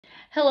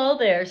Hello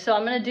there. So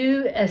I'm going to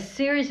do a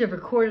series of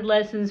recorded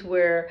lessons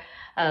where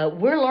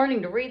we're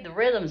learning to read the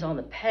rhythms on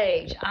the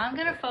page. I'm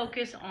going to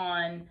focus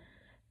on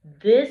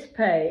this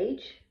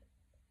page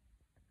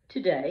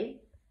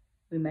today.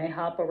 We may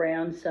hop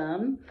around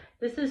some.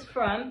 This is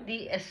from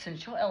the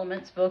Essential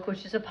Elements book,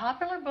 which is a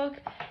popular book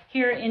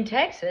here in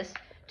Texas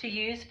to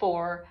use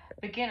for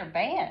beginner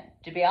band.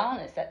 To be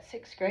honest, that's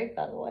 6th grade,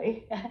 by the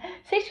way.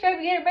 6th grade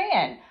beginner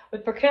band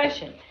with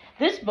percussion.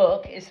 This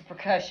book is a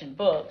percussion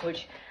book,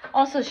 which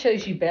also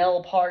shows you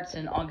bell parts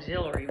and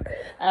auxiliary.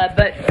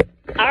 But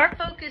our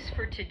focus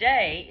for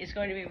today is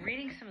going to be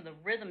reading some of the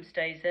rhythm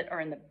stays that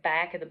are in the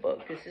back of the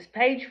book. This is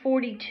page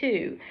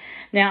 42.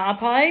 Now, I'll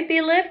probably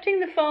be lifting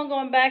the phone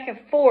going back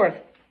and forth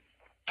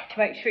to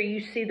make sure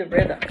you see the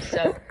rhythms.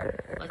 So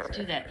let's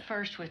do that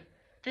first with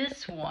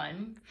this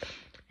one.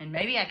 And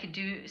maybe I could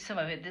do some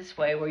of it this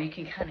way where you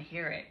can kind of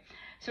hear it.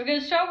 So we're going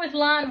to start with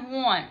line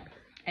 1.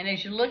 And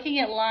as you're looking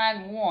at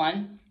line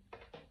 1,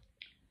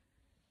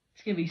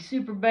 it's going to be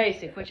super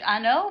basic, which I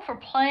know for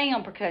playing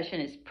on percussion,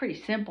 it's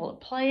pretty simple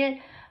to play it.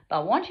 But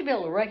I want you to be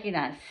able to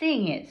recognize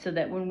seeing it so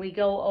that when we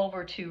go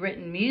over to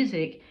written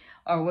music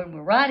or when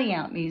we're writing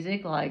out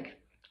music, like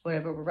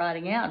whatever we're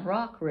writing out,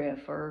 rock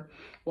riff or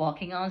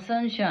Walking on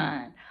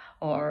Sunshine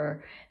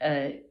or,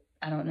 I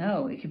don't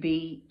know, it could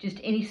be just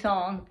any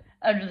song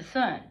under the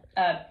sun.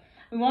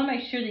 We want to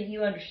make sure that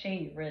you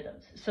understand your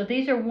rhythms. So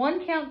these are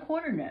 1-count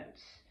quarter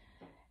notes.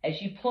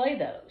 As you play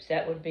those,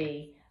 that would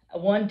be a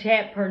 1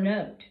 tap per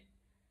note.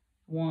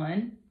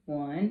 1,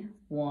 1,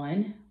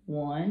 1,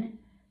 1.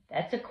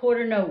 That's a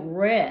quarter note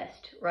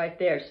rest right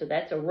there. So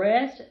that's a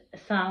rest, a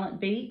silent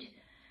beat.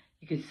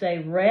 You could say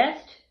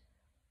rest,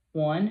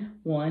 1,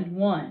 1,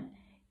 1.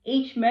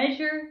 Each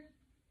measure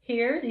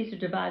here, these are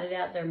divided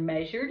out. They're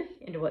measured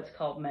into what's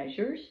called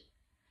measures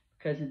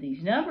because of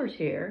these numbers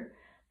here.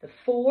 The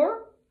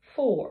 4,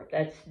 4,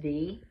 that's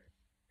the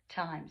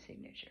time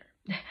signature.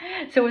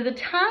 So with a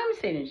time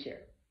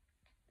signature,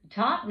 the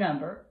top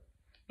number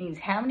means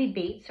how many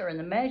beats are in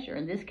the measure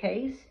in this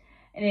case.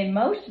 And in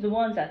most of the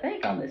ones I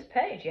think on this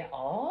page, yeah,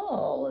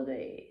 all of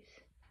these,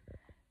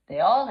 they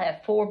all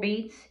have 4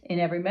 beats in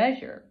every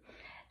measure.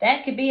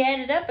 That could be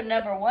added up a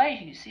number of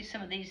ways. You see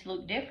some of these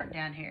look different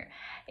down here.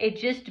 It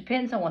just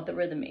depends on what the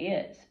rhythm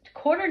is. The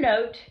quarter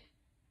note,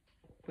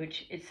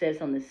 which it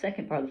says on the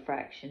second part of the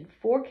fraction,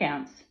 4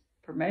 counts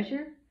per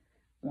measure.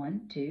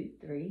 1, 2,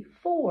 3,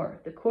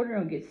 4. The quarter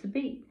note gets the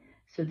beat.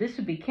 So this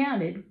would be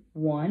counted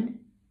 1,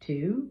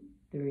 2,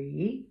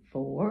 3,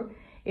 4.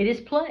 It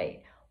is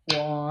played.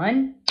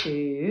 1,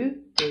 2,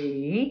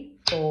 3,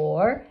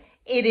 4.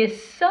 It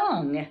is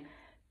sung.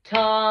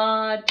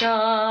 Ta,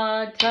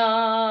 ta,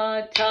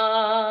 ta,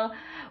 ta.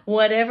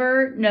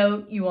 Whatever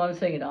note you want to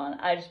sing it on.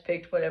 I just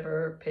picked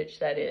whatever pitch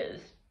that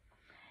is.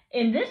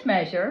 In this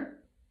measure,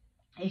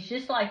 it's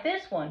just like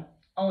this one.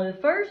 Only the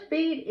first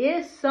beat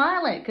is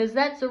silent because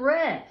that's a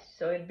rest.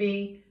 So it'd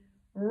be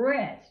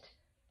rest.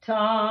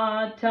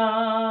 Ta,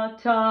 ta,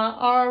 ta.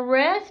 Or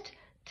rest.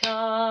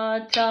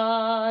 Ta,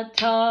 ta,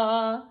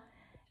 ta.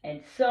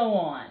 And so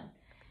on.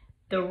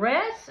 The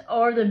rest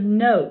or the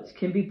notes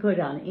can be put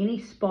on any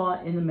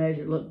spot in the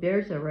measure. Look,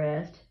 there's a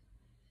rest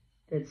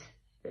that's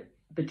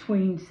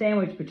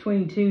sandwiched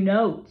between 2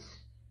 notes.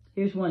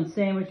 Here's one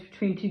sandwiched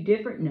between 2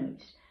 different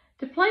notes.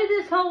 To play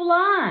this whole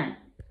line,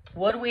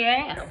 what do we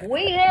have?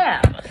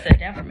 Let's sit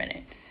down for a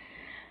minute.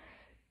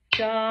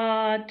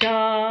 Ta,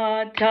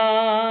 ta,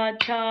 ta,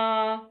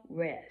 ta,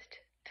 rest.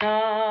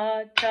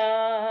 Ta,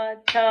 ta,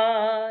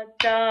 ta,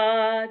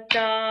 ta,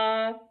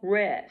 ta,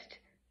 rest.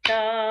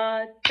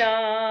 Ta,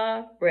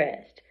 ta,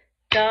 rest.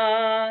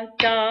 Ta,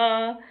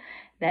 ta.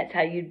 That's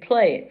how you'd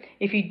play it.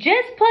 If you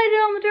just played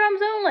it on the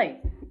drums only,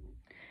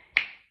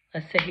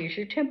 let's say here's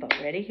your tempo.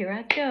 Ready? Here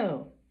I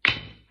go.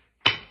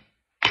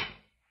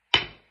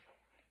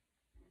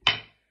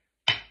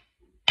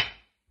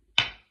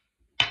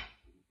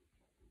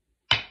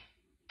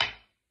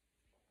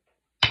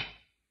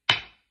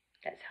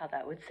 That's how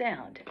that would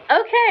sound.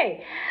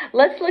 Okay,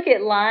 let's look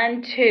at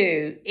line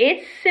 2.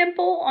 It's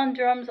simple on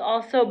drums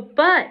also,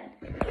 but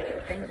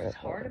the thing that's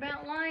hard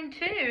about line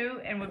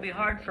 2, and would be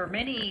hard for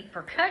many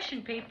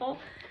percussion people,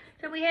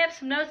 that we have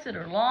some notes that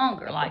are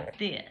longer, like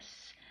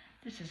this.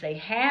 This is a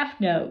half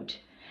note.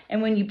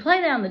 And when you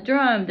play that on the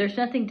drum, there's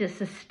nothing to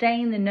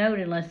sustain the note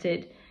unless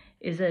it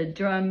is a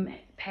drum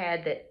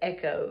pad that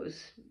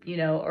echoes,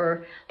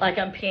 or like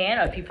on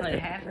piano, if you play a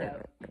half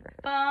note.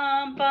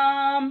 Bum,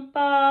 bum,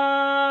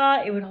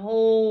 ba, it would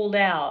hold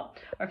out,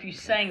 or if you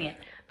sang it.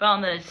 But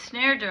on the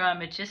snare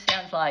drum, it just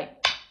sounds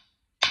like,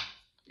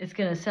 it's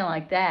going to sound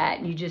like that.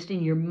 And you just,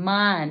 in your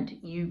mind,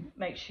 you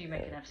make sure you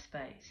make enough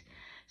space.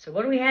 So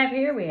what do we have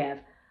here? We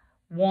have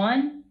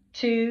 1,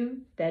 2,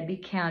 that'd be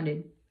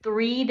counted.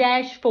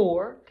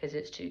 3-4, because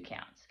it's 2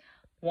 counts.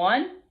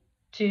 1,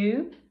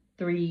 2,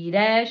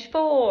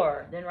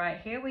 3-4. Then right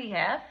here we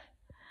have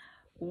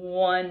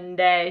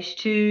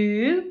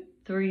 1-2,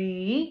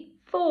 3,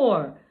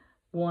 4.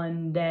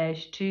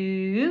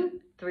 1-2,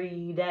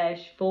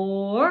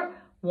 3-4.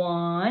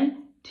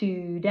 1,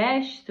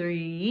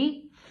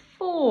 2-3,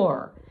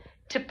 4.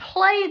 to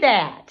play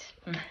that,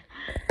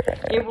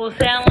 it will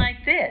sound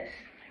like this.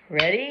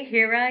 Ready?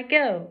 Here I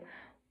go.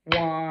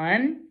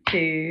 1,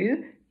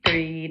 2,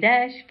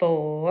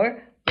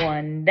 3-4,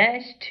 1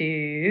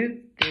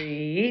 2,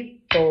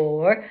 3,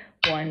 4,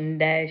 1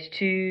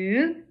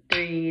 2,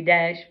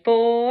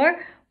 3-4,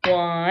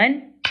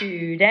 1,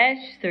 2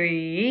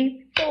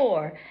 3,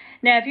 4.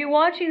 Now, if you're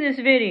watching this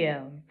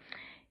video,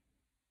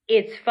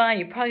 it's fine.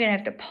 You're probably going to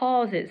have to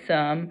pause it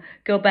some,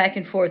 go back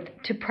and forth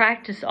to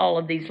practice all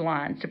of these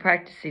lines, to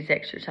practice these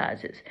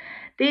exercises.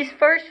 These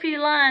first few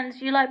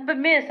lines, you're like, but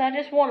miss, I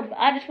just want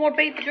to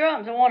beat the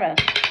drums. I want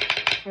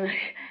to.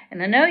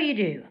 And I know you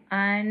do.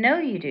 I know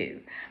you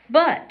do.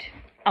 But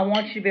I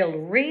want you to be able to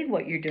read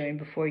what you're doing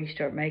before you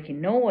start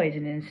making noise.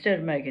 And instead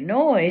of making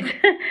noise,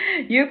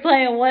 you're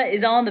playing what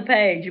is on the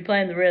page. You're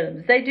playing the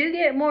rhythms. They do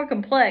get more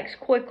complex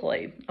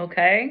quickly,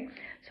 okay?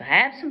 So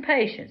have some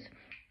patience.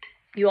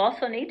 You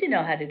also need to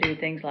know how to do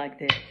things like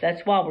this.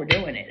 That's why we're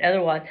doing it.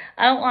 Otherwise,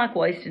 I don't like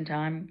wasting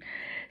time.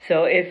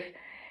 So if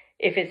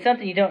it's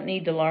something you don't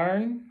need to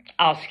learn,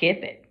 I'll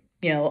skip it.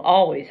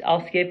 Always,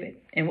 I'll skip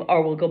it.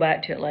 Or we'll go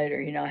back to it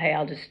later. Hey,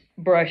 I'll just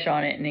brush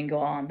on it and then go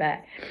on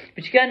back.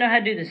 But you got to know how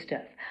to do this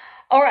stuff.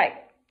 All right.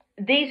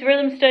 These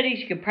rhythm studies,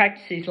 you can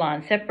practice these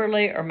lines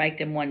separately or make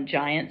them one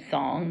giant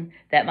song.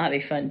 That might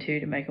be fun,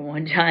 too, to make them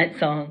one giant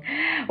song.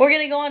 We're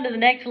going to go on to the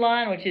next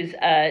line, which is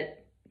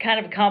kind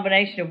of a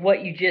combination of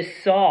what you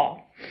just saw.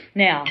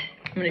 Now,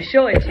 I'm going to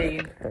show it to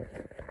you.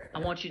 I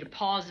want you to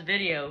pause the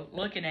video,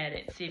 looking at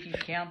it, and see if you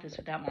can count this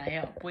without my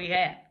help. We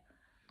have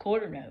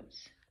quarter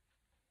notes,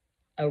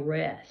 a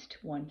rest,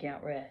 1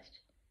 count rest.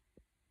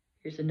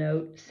 Here's a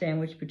note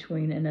sandwiched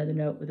between another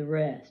note with a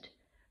rest.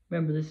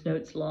 Remember, this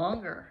note's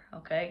longer,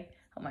 okay?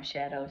 Oh, my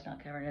shadow's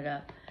not covering it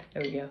up.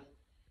 There we go.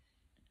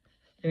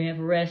 Then we have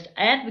a rest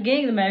at the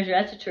beginning of the measure.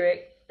 That's a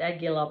trick.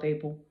 That'd get a lot of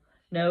people.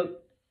 Note,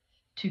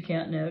 2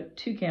 count note,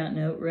 2 count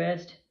note,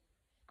 rest,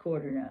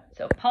 quarter note.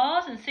 So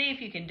pause and see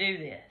if you can do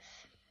this.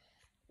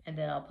 And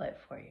then I'll play it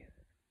for you.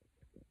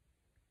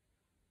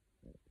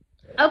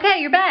 Okay,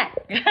 you're back.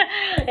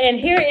 And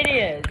here it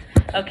is.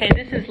 Okay,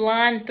 this is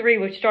line 3,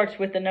 which starts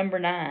with the number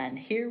 9.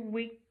 Here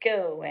we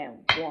go. And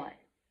 1,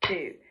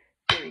 2,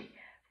 3,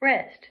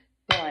 rest.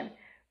 1,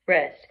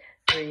 rest.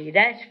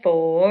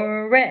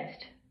 3-4,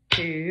 rest.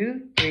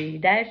 2,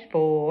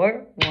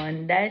 3-4,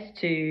 1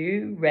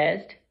 2,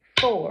 rest,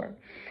 4.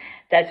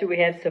 That's what we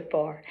have so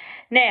far.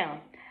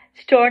 Now,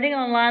 starting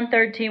on line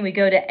 13, we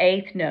go to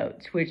eighth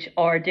notes, which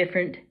are a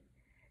different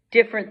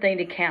thing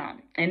to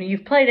count. And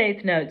you've played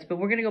eighth notes, but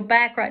we're going to go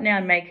back right now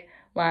and make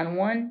line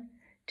 1,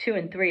 2,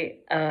 and 3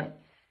 a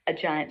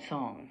giant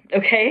song.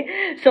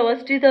 Okay? So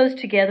let's do those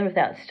together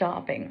without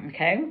stopping.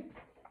 Okay?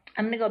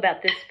 I'm going to go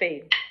about this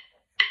speed,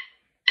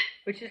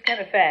 which is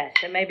kind of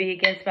fast. It may be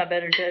against my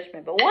better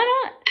judgment, but why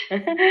not?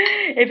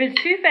 If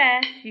it's too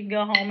fast, you can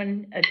go home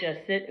and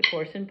adjust it, of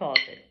course, and pause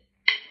it.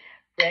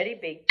 Ready,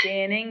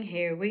 beginning,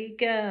 here we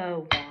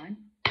go. 1,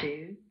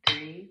 2,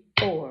 3,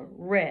 4,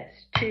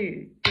 rest.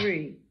 2,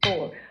 3,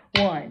 4,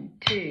 1,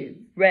 2,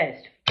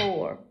 rest.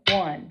 4,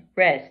 1,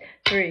 rest.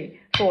 3,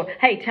 4.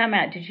 Hey, time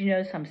out. Did you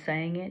notice I'm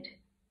saying it?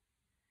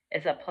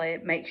 As I play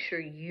it, make sure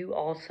you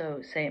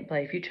also say it and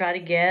play. If you try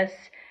to guess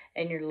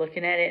and you're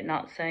looking at it and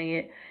not saying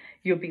it,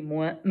 you'll be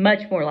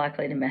much more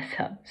likely to mess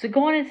up. So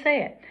go on and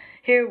say it.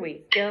 Here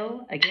we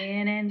go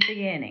again and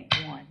beginning.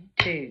 1,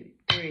 2,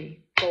 3,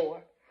 4,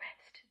 rest.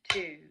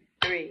 2,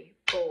 3,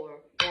 4,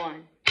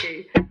 1,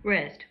 2,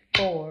 rest.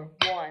 4,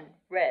 1,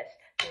 rest.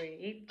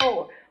 3,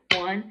 4,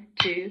 1,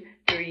 2,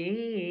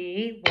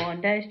 3,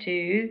 1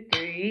 2,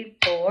 3,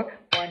 4,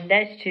 1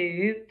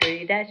 2,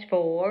 3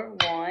 4,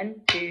 1,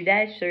 2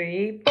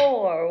 3,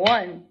 4,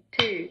 1,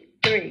 2,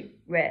 3,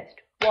 rest.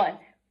 1,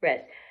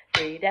 rest.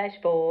 3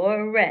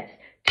 4, rest.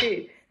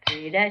 2,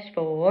 3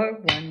 4,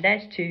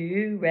 1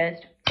 2,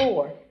 rest.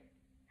 4.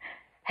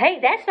 Hey,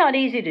 that's not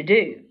easy to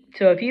do.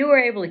 So if you were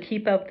able to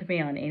keep up with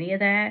me on any of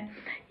that,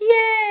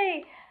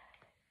 yay!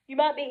 You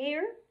might be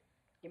here.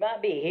 You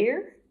might be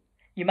here.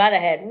 You might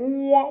have had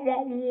wah,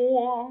 wah,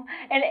 wah.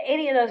 And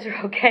any of those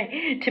are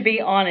okay. To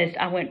be honest,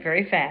 I went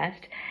very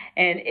fast.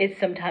 And it's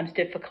sometimes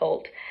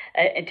difficult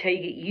until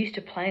you get used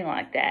to playing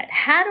like that.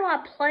 How do I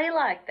play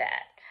like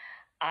that?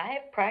 I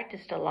have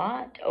practiced a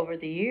lot over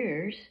the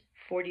years,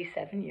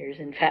 47 years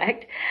in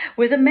fact,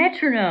 with a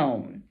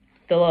metronome.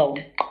 The low.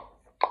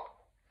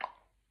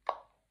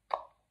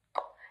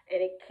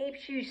 And it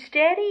keeps you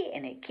steady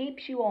and it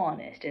keeps you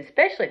honest.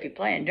 Especially if you're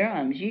playing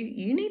drums.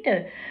 You need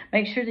to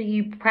make sure that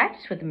you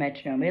practice with the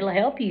metronome. It'll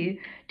help you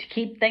to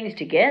keep things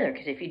together.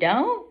 Because if you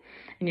don't,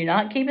 and you're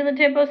not keeping the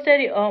tempo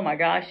steady, oh my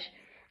gosh,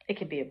 it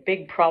can be a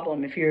big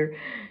problem if you're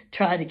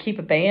trying to keep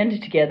a band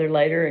together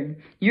later and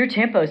your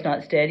tempo's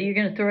not steady. You're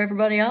going to throw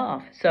everybody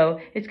off. So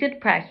it's good to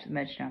practice with the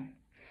metronome.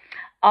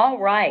 All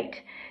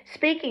right.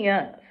 Speaking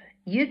of,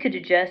 you could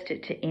adjust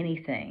it to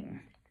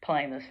anything.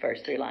 Playing those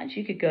first 3 lines.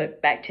 You could go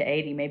back to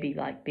 80, maybe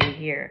like be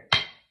here.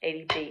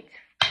 80 beats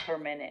per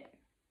minute.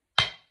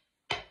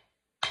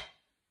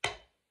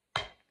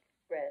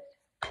 Rest.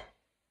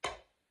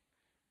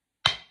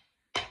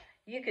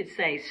 You could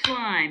say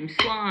slime,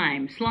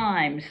 slime,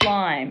 slime,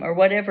 slime, or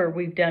whatever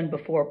we've done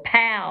before.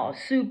 Pow,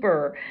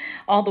 super,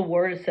 all the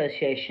word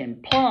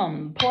association.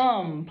 Plum,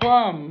 plum,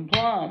 plum,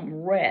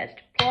 plum, rest.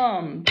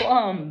 Plum,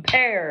 plum,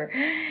 pear.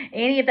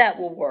 Any of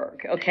that will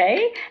work,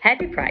 okay?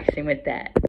 Happy practicing with that.